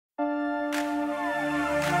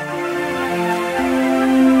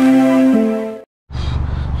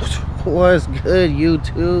What's good,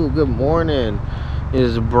 YouTube? Good morning. It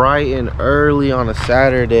is bright and early on a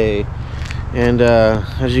Saturday, and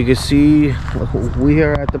as you can see, we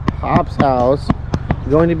are at the Pop's house,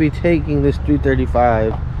 going to be taking this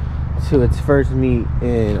 335 to its first meet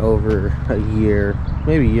in over a year,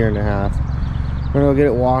 maybe a year and a half. We're gonna go get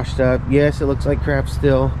it washed up. Yes, it looks like crap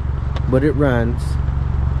still, but it runs,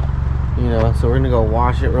 you know. So we're gonna go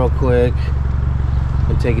wash it real quick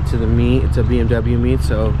and take it to the meet. It's a BMW meet,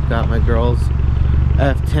 so got my girl's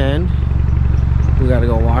F10. We gotta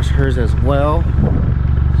go wash hers as well,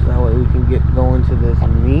 so that way we can get going to this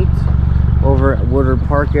meet over at Woodward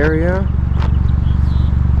Park area.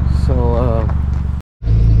 So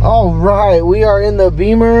all right, we are in the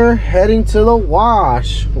Beamer heading to the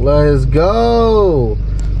wash. Let's go.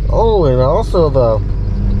 Oh, and also the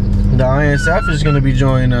ISF is going to be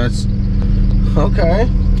joining us. Okay.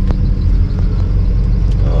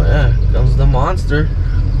 Oh yeah, here comes the monster.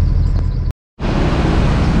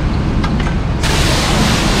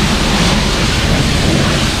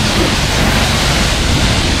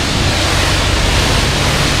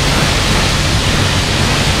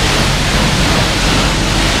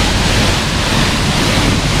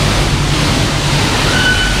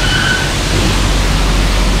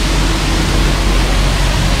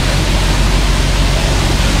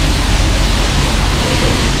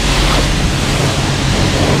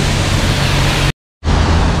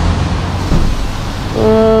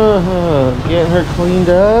 Getting her cleaned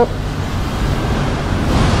up.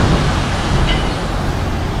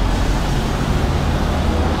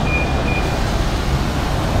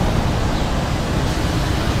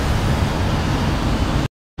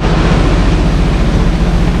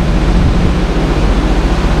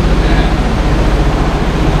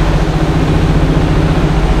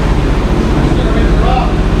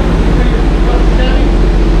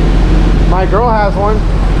 My girl has one.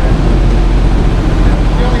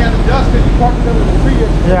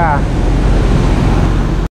 Yeah.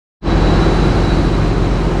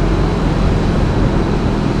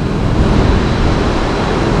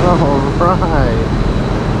 All right.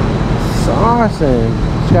 Saucing.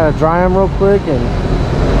 Just gotta dry them real quick and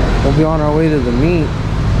we'll be on our way to the meet.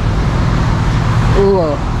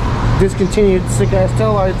 Ooh, discontinued sick ass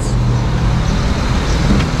taillights.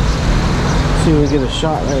 See if we get a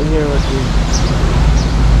shot right here with you.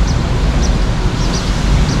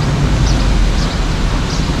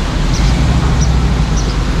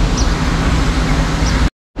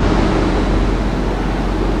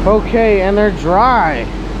 Okay, and they're dry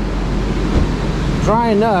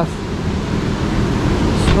enough,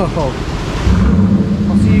 so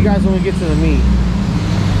I'll see you guys when we get to the meet.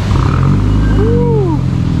 Woo.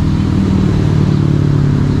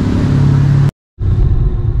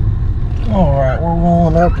 All right, we're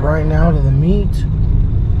rolling up right now to the meet.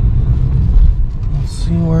 Let's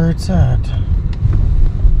see where it's at.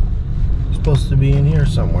 It's supposed to be in here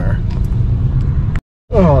somewhere.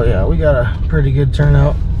 Oh yeah, we got a pretty good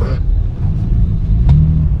turnout.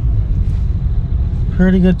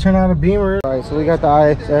 Pretty good turnout of Beamer. Alright, so we got the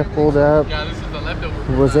ISF pulled up. Yeah, this is the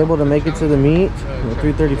leftover. Was able to make it to the meet with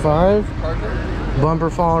 335. Bumper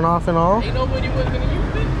falling off and all. Ain't nobody was gonna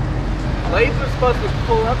use it. Lace was supposed to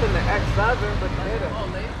pull up in the X7, but they hit it. Oh,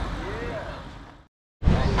 Lace?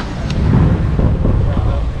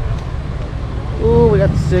 Yeah. Ooh, we got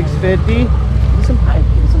the 650. Some pipe.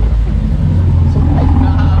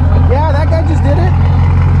 Yeah, that guy just did it.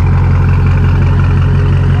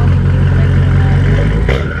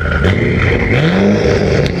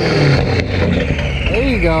 There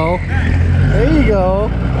you go. There you go.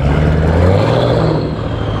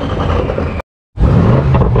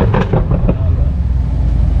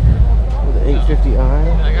 With the 850i.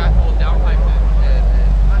 I got full downpipe and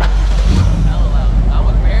I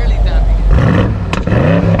was barely tapping it.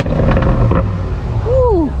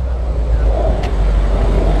 Woo!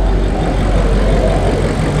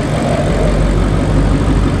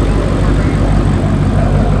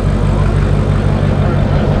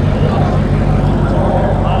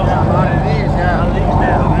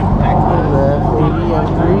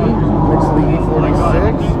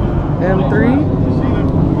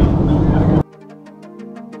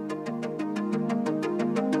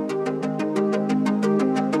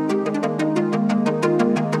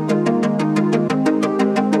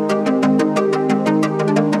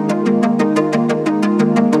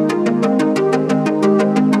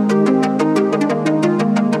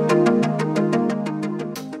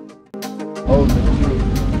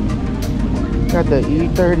 Got the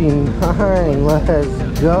E39, let's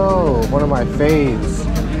go. One of my faves.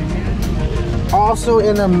 Also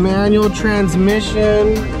in a manual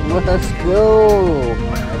transmission, let's go.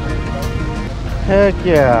 Heck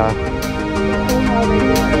yeah.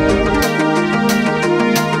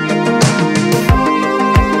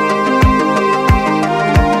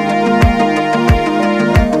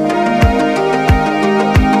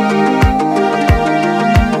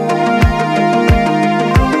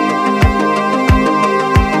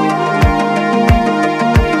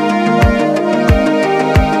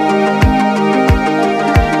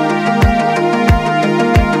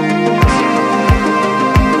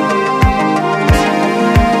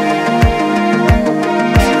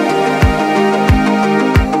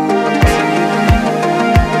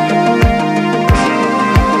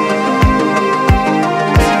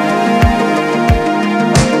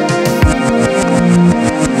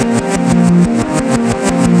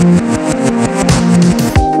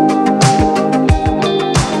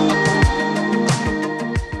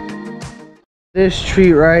 This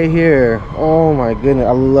treat right here, oh my goodness,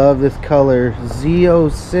 I love this color.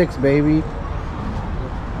 Z06, baby.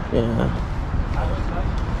 Yeah.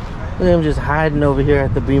 Look at him just hiding over here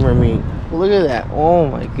at the Beamer meet. Look at that. Oh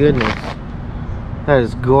my goodness. That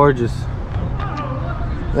is gorgeous.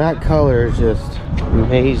 That color is just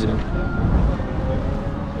amazing.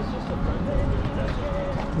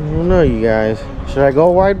 I don't know, you guys. Should I go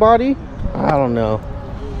wide body? I don't know.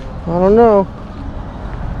 I don't know.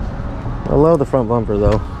 I love the front bumper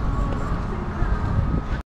though.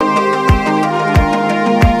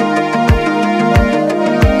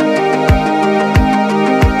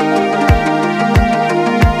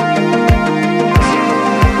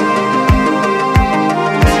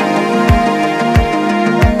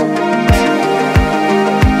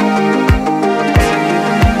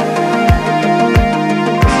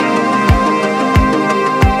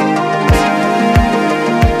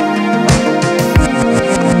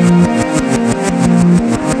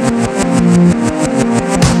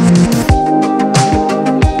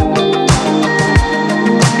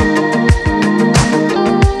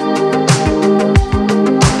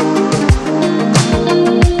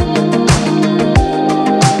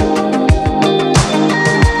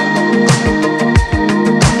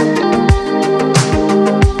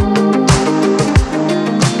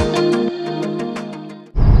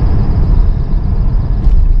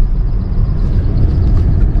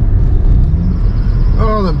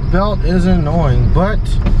 Belt is annoying, but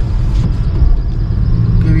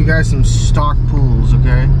give you guys some stock pulls,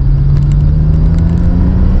 okay?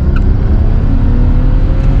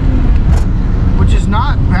 Which is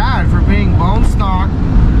not bad for being bone stock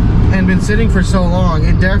and been sitting for so long.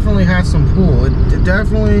 It definitely has some pull. It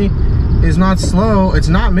definitely is not slow. It's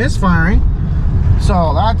not misfiring,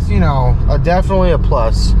 so that's, you know, definitely a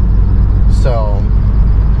plus. So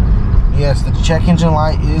yes, the check engine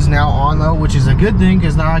light is now on though, which is a good thing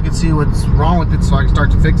because now I can see what's wrong with it so I can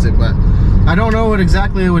start to fix it. But I don't know what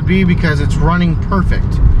exactly it would be because it's running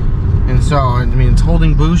perfect. And so, I mean, it's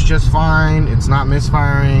holding boost just fine. It's not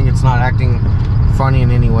misfiring. It's not acting funny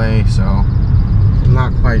in any way. So I'm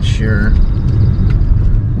not quite sure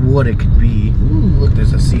what it could be. Ooh, look,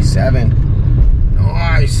 there's a C7.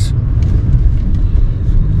 Nice.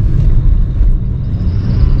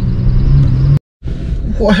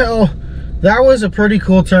 Well, that was a pretty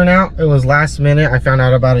cool turnout. It was last minute. I found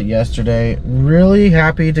out about it yesterday. Really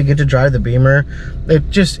happy to get to drive the Beamer.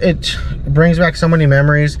 It brings back so many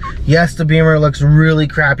memories. Yes, the Beamer looks really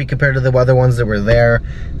crappy compared to the other ones that were there.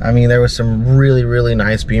 I mean, there was some really, really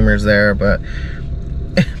nice Beamers there, but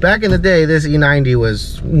back in the day, this E90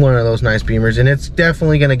 was one of those nice Beamers, and it's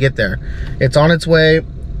definitely gonna get there. It's on its way.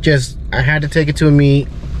 Just, I had to take it to a meet.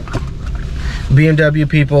 BMW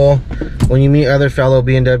people, when you meet other fellow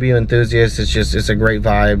BMW enthusiasts, it's a great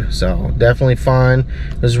vibe. So definitely fun.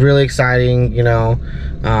 It was really exciting, you know.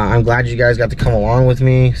 I'm glad you guys got to come along with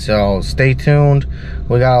me, so stay tuned.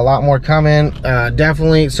 We got a lot more coming.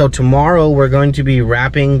 Definitely, so tomorrow we're going to be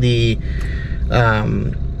wrapping the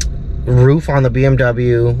roof on the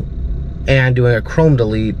BMW and doing a chrome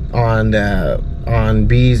delete on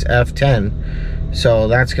B's F10. So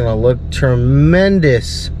that's gonna look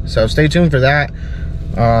tremendous. So stay tuned for that.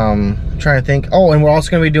 Trying to think. Oh, and we're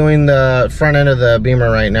also gonna be doing the front end of the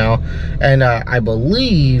Beamer right now, and I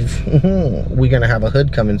believe we're gonna have a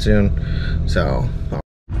hood coming soon. So.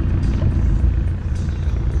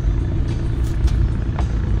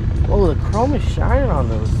 Oh, the chrome is shining on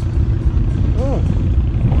those. Oh.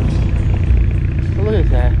 Look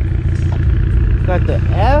at that. Got the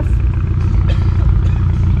F.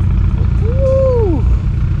 Woo!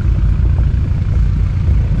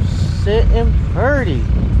 Sitting pretty.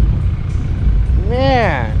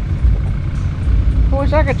 Man. I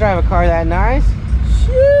wish I could drive a car that nice.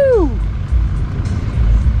 Shoo!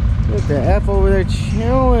 Look at the F over there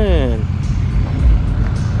chilling.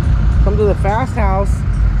 Come to the fast house.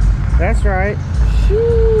 That's right.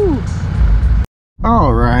 Shoo.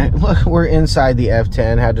 All right, look, we're inside the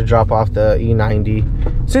F10. Had to drop off the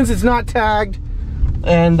E90 since it's not tagged.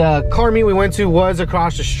 And car meet we went to was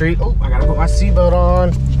across the street. Oh, I gotta put my seatbelt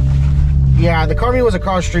on. Yeah, the car meet was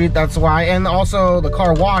across the street, that's why. And also the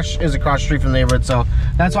car wash is across the street from the neighborhood, so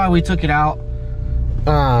that's why we took it out.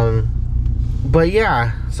 But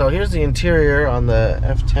yeah, so here's the interior on the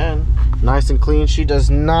F10. Nice and clean. She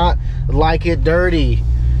does not like it dirty.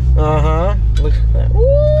 Look at that.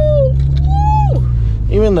 Woo! Woo!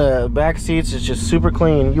 Even the back seats is just super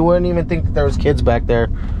clean. You wouldn't even think that there was kids back there.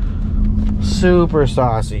 Super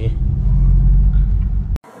saucy.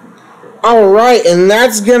 All right, and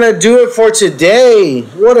that's gonna do it for today.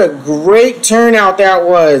 What a great turnout that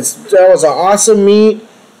was. That was an awesome meet.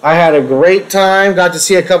 I had a great time. Got to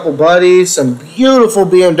see a couple buddies, some beautiful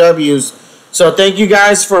BMWs. So thank you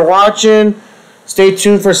guys for watching. Stay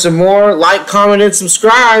tuned for some more. Like, comment, and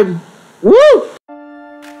subscribe. Woo!